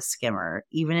check for a skimmer,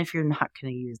 even if you're not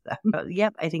going to use them. But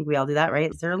yep, I think we all do that,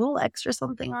 right? Is there a little extra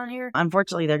something on here?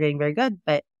 Unfortunately, they're getting very good,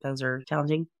 but those are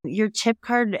challenging. Your chip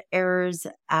card errors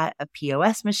at a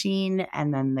POS machine,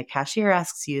 and then the cashier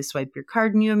asks you to swipe your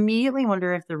card, and you immediately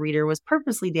wonder if the reader was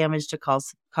purposely damaged to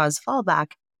cause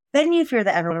fallback. Then you fear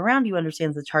that everyone around you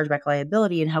understands the chargeback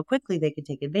liability and how quickly they could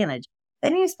take advantage.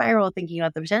 Then you spiral thinking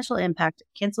about the potential impact,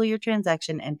 cancel your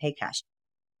transaction, and pay cash.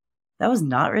 That was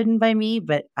not written by me,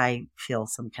 but I feel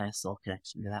some kind of soul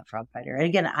connection to that fraud fighter. And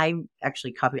again, I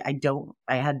actually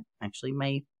I had actually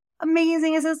my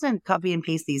amazing assistant copy and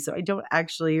paste these, so I don't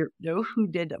actually know who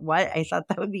did what. I thought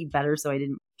that would be better so I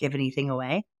didn't give anything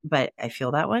away, but I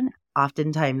feel that one.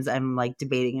 Oftentimes I'm like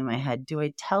debating in my head, do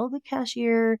I tell the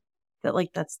cashier that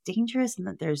like that's dangerous and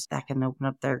that can open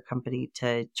up their company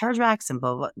to chargebacks and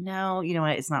blah, blah, blah. No, you know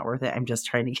what? It's not worth it. I'm just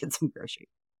trying to get some groceries.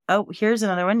 Oh, here's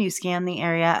another one. You scan the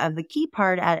area of the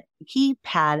keypad at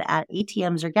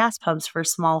ATMs or gas pumps for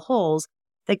small holes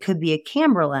that could be a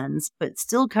camera lens, but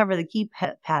still cover the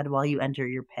keypad while you enter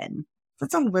your PIN.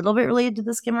 That's a little bit related to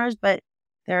the skimmers, but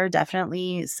there are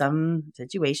definitely some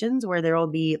situations where there will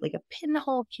be like a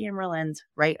pinhole camera lens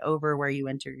right over where you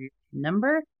enter your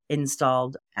number,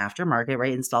 installed aftermarket,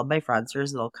 right? Installed by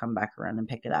fraudsters. They'll come back around and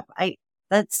pick it up.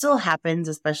 That still happens,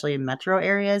 especially in metro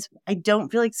areas. I don't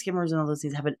feel like skimmers and all those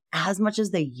things happen as much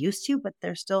as they used to, but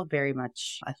they're still very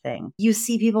much a thing. You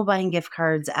see people buying gift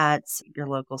cards at your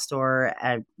local store,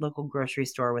 at local grocery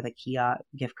store with a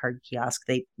gift card kiosk.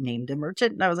 They named a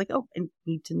merchant, and I was like, oh, I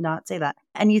need to not say that.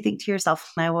 And you think to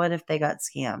yourself, now what if they got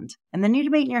scammed? And then you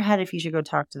debate in your head if you should go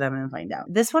talk to them and find out.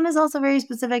 This one is also very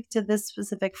specific to this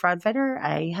specific fraud fighter.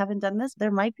 I haven't done this.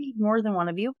 There might be more than one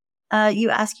of you. You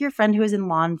ask your friend who is in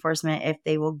law enforcement if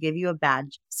they will give you a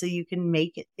badge so you can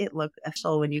make it look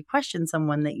official when you question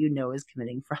someone that you know is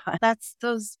committing fraud.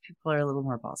 Those people are a little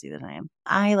more ballsy than I am.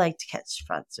 I like to catch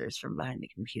fraudsters from behind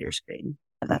a computer screen.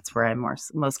 That's where I'm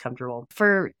most comfortable.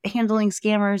 For handling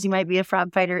scammers, you might be a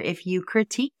fraud fighter if you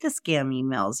critique the scam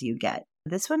emails you get.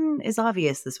 This one is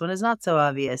obvious. This one is not so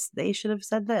obvious. They should have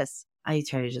said this. I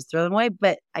try to just throw them away,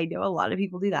 but I know a lot of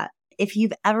people do that. If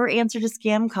you've ever answered a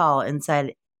scam call and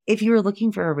said, if you were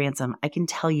looking for a ransom, I can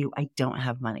tell you I don't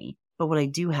have money. But what I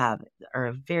do have are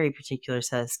a very particular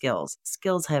set of skills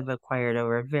I have acquired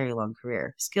over a very long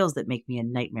career, skills that make me a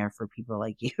nightmare for people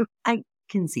like you. I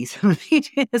can see some of you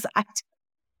do this.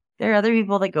 There are other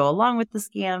people that go along with the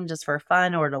scam just for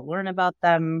fun or to learn about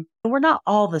them. We're not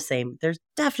all the same. There's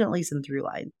definitely some through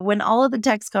line. When all of the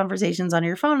text conversations on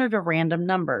your phone are to random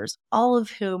numbers, all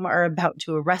of whom are about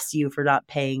to arrest you for not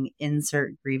paying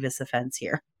insert grievous offense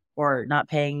here, or not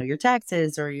paying your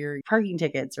taxes or your parking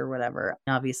tickets or whatever.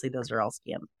 Obviously, those are all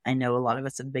scams. I know a lot of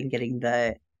us have been getting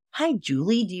the, hi,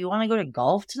 Julie, do you want to go to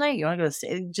golf tonight? You want to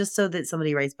go just so that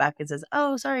somebody writes back and says,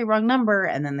 oh, sorry, wrong number.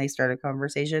 And then they start a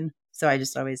conversation. So I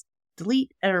just always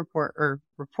delete and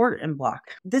report and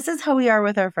block. This is how we are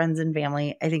with our friends and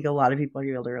family. I think a lot of people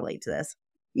are able to relate to this.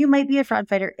 You might be a fraud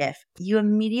fighter if you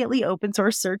immediately open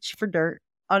source search for dirt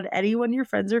on anyone your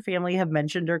friends or family have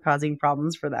mentioned or causing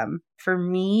problems for them. For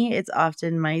me, it's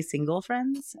often my single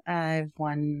friends. I have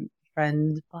one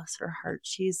friend, bless her heart,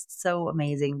 she's so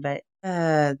amazing, but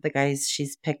the guys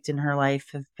she's picked in her life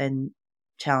have been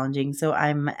challenging. So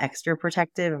I'm extra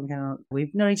protective.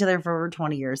 We've known each other for over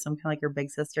 20 years. So I'm kind of like her big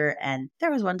sister. And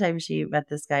there was one time she met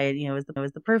this guy, and, it was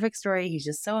the perfect story. He's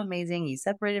just so amazing. He's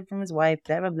separated from his wife,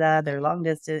 blah, blah, blah. They're long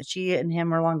distance. She and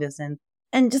him are long distance.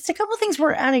 And just a couple things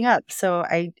were adding up. So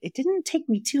it didn't take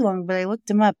me too long, but I looked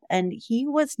him up, and he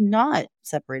was not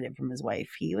separated from his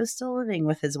wife. He was still living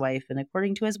with his wife. And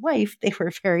according to his wife, they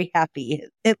were very happy,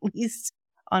 at least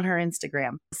on her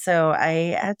Instagram. So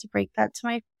I had to break that to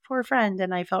my poor friend,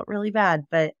 and I felt really bad.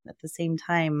 But at the same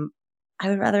time, I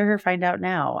would rather her find out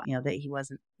now, that he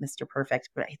wasn't Mr. Perfect.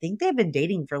 But I think they've been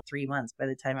dating for 3 months by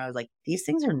the time I was like, these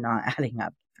things are not adding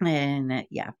up. And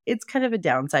yeah, it's kind of a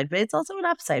downside, but it's also an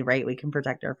upside, right? We can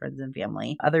protect our friends and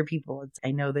family. Other people,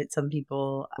 I know that some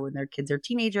people, when their kids are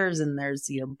teenagers and there's,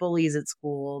 bullies at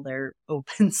school, they're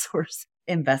open source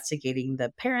investigating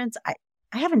the parents. I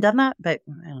haven't done that, but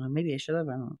I don't know, maybe I should have.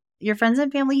 I don't know. Your friends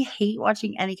and family hate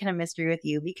watching any kind of mystery with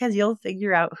you because you'll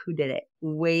figure out who did it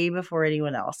way before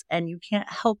anyone else. And you can't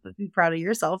help but be proud of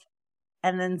yourself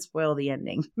and then spoil the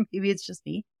ending. Maybe it's just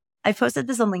me. I posted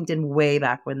this on LinkedIn way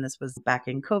back when this was back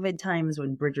in COVID times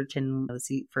when Bridgerton,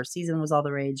 the first season, was all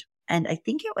the rage. And I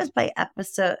think it was by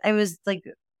episode, I was like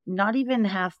not even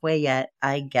halfway yet.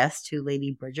 I guessed who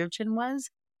Lady Bridgerton was.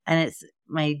 And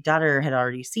my daughter had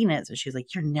already seen it. So she was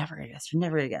like, you're never going to guess. You're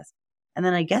never going to guess. And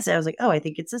then I guessed it. I was like, oh, I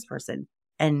think it's this person.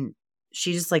 And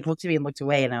she just like looked at me and looked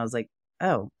away. And I was like,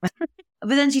 oh.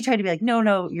 But then she tried to be like,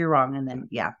 no, you're wrong. And then,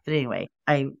 yeah. But anyway,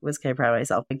 I was kind of proud of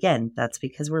myself. Again, that's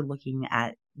because we're looking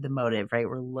at the motive, right?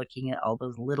 We're looking at all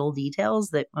those little details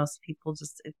that most people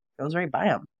it goes right by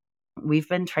them. We've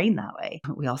been trained that way.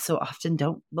 We also often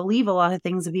don't believe a lot of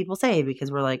things that people say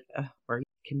because we're like, or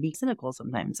can be cynical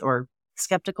sometimes, or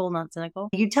skeptical, not cynical.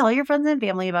 You tell your friends and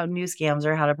family about new scams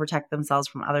or how to protect themselves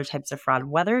from other types of fraud,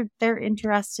 whether they're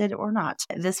interested or not.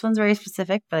 This one's very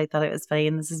specific, but I thought it was funny.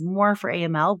 And this is more for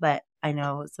AML, but I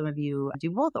know some of you do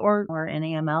both or are in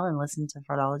AML and listen to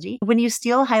Fraudology. When you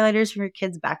steal highlighters from your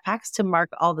kids' backpacks to mark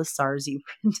all the stars you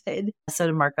printed, so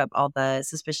to mark up all the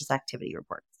suspicious activity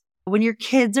reports. When your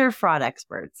kids are fraud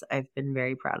experts, I've been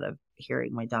very proud of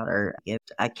hearing my daughter give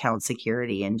account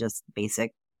security and just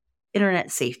basic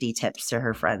internet safety tips to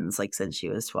her friends, like since she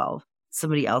was 12.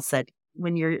 Somebody else said,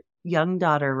 when your young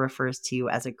daughter refers to you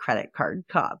as a credit card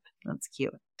cop. That's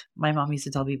cute. My mom used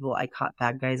to tell people I caught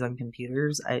bad guys on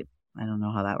computers. I don't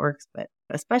know how that works, but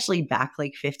especially back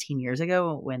like 15 years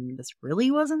ago when this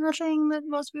really wasn't a thing that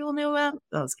most people knew about.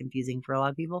 That was confusing for a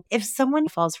lot of people. If someone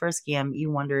falls for a scam, you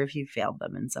wonder if you failed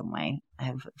them in some way. I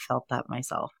have felt that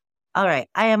myself. All right,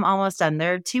 I am almost done.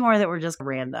 There are two more that were just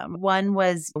random. One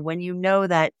was when you know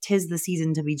that 'tis the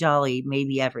season to be jolly,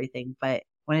 maybe everything, but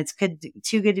when it's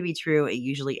too good to be true, it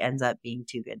usually ends up being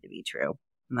too good to be true.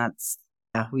 And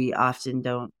we often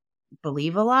don't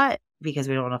believe a lot because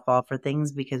we don't want to fall for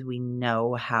things because we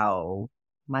know how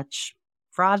much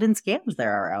fraud and scams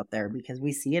there are out there because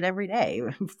we see it every day,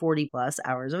 40 plus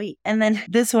hours a week. And then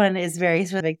this one is very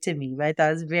specific to me, but I thought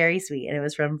it was very sweet. And it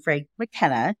was from Frank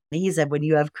McKenna. He said, when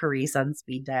you have Carice on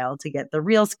speed dial to get the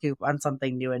real scoop on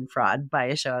something new in fraud, by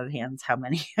a show of hands, how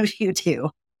many of you do?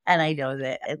 And I know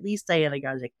that at least Diana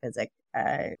Gajic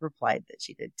replied that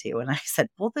she did too. And I said,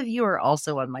 both of you are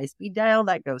also on my speed dial.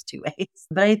 That goes two ways.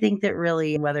 But I think that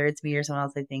really, whether it's me or someone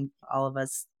else, I think all of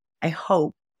us, I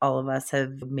hope all of us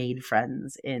have made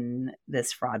friends in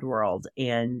this fraud world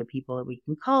and the people that we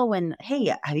can call when,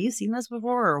 hey, have you seen this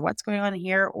before? Or what's going on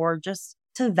here? Or just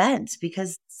to vent,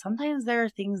 because sometimes there are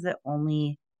things that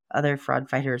only other fraud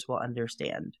fighters will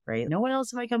understand, right? No one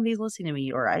else in my company is listening to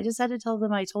me, or I just had to tell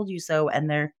them I told you so, and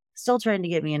they're still trying to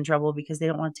get me in trouble because they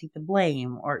don't want to take the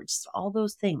blame, or just all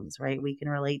those things, right? We can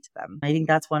relate to them. I think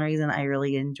that's one reason I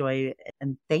really enjoy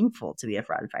and thankful to be a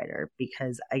fraud fighter,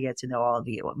 because I get to know all of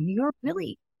you. I mean, you're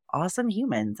really awesome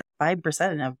humans.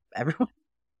 5% of everyone.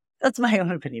 That's my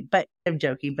own opinion, but I'm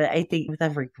joking. But I think with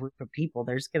every group of people,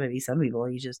 there's going to be some people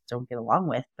you just don't get along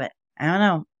with. But I don't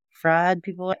know. Fraud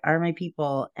people are my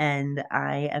people, and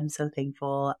I am so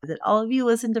thankful that all of you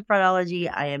listen to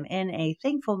Fraudology. I am in a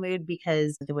thankful mood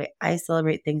because the way I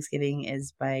celebrate Thanksgiving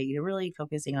is by really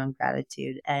focusing on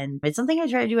gratitude, and it's something I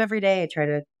try to do every day. I try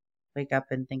to wake up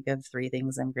and think of 3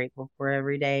 things I'm grateful for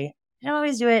every day. I don't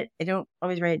always do it. I don't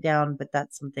always write it down, but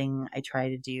that's something I try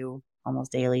to do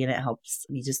almost daily, and it helps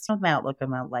me just with my outlook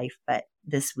on my life. But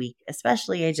this week,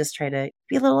 especially, I just try to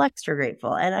be a little extra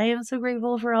grateful. And I am so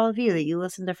grateful for all of you that you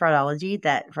listen to Fraudology,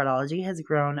 that Fraudology has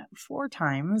grown 4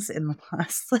 times in the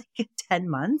last 10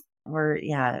 months. We're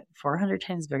 400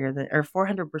 times bigger than, or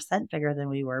 400% bigger than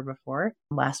we were before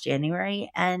last January.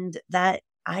 And that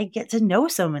I get to know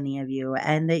so many of you,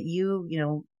 and that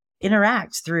you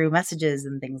interact through messages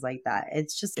and things like that.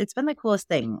 It's been the coolest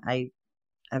thing.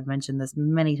 I've mentioned this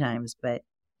many times, but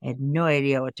I had no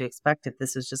idea what to expect, if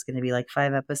this was just going to be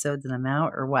 5 episodes and I'm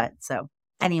out or what. So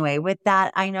anyway, with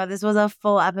that, I know this was a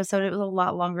full episode. It was a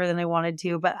lot longer than I wanted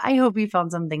to, but I hope you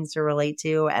found some things to relate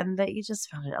to and that you just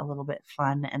found it a little bit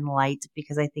fun and light,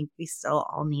 because I think we still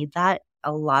all need that.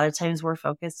 A lot of times we're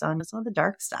focused on some of the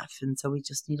dark stuff, and so we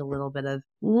just need a little bit of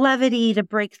levity to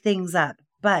break things up.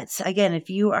 But again, if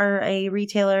you are a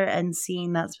retailer and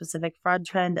seeing that specific fraud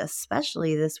trend,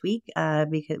 especially this week,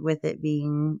 because with it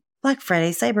being Black Friday,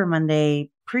 Cyber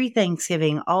Monday,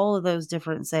 pre-Thanksgiving, all of those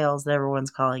different sales that everyone's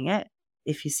calling it.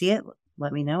 If you see it,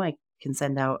 let me know. I can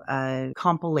send out a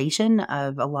compilation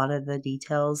of a lot of the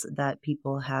details that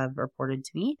people have reported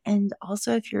to me. And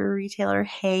also, if you're a retailer,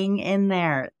 hang in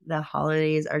there. The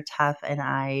holidays are tough, and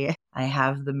I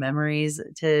have the memories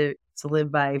to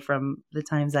live by from the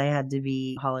times I had to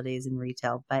be holidays in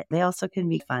retail, but they also can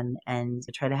be fun and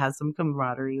try to have some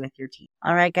camaraderie with your team.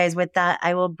 All right, guys, with that,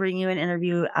 I will bring you an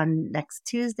interview on next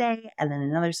Tuesday and then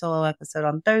another solo episode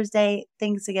on Thursday.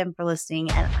 Thanks again for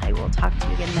listening, and I will talk to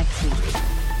you again next week.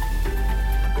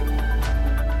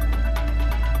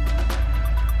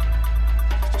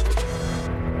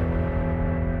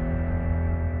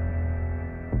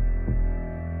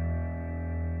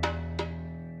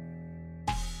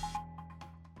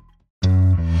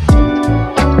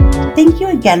 Thank you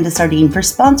again to Sardine for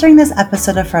sponsoring this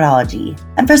episode of Fraudology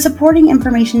and for supporting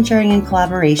information sharing and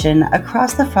collaboration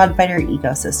across the FraudFighter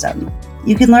ecosystem.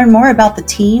 You can learn more about the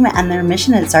team and their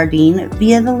mission at Sardine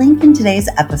via the link in today's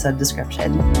episode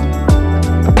description.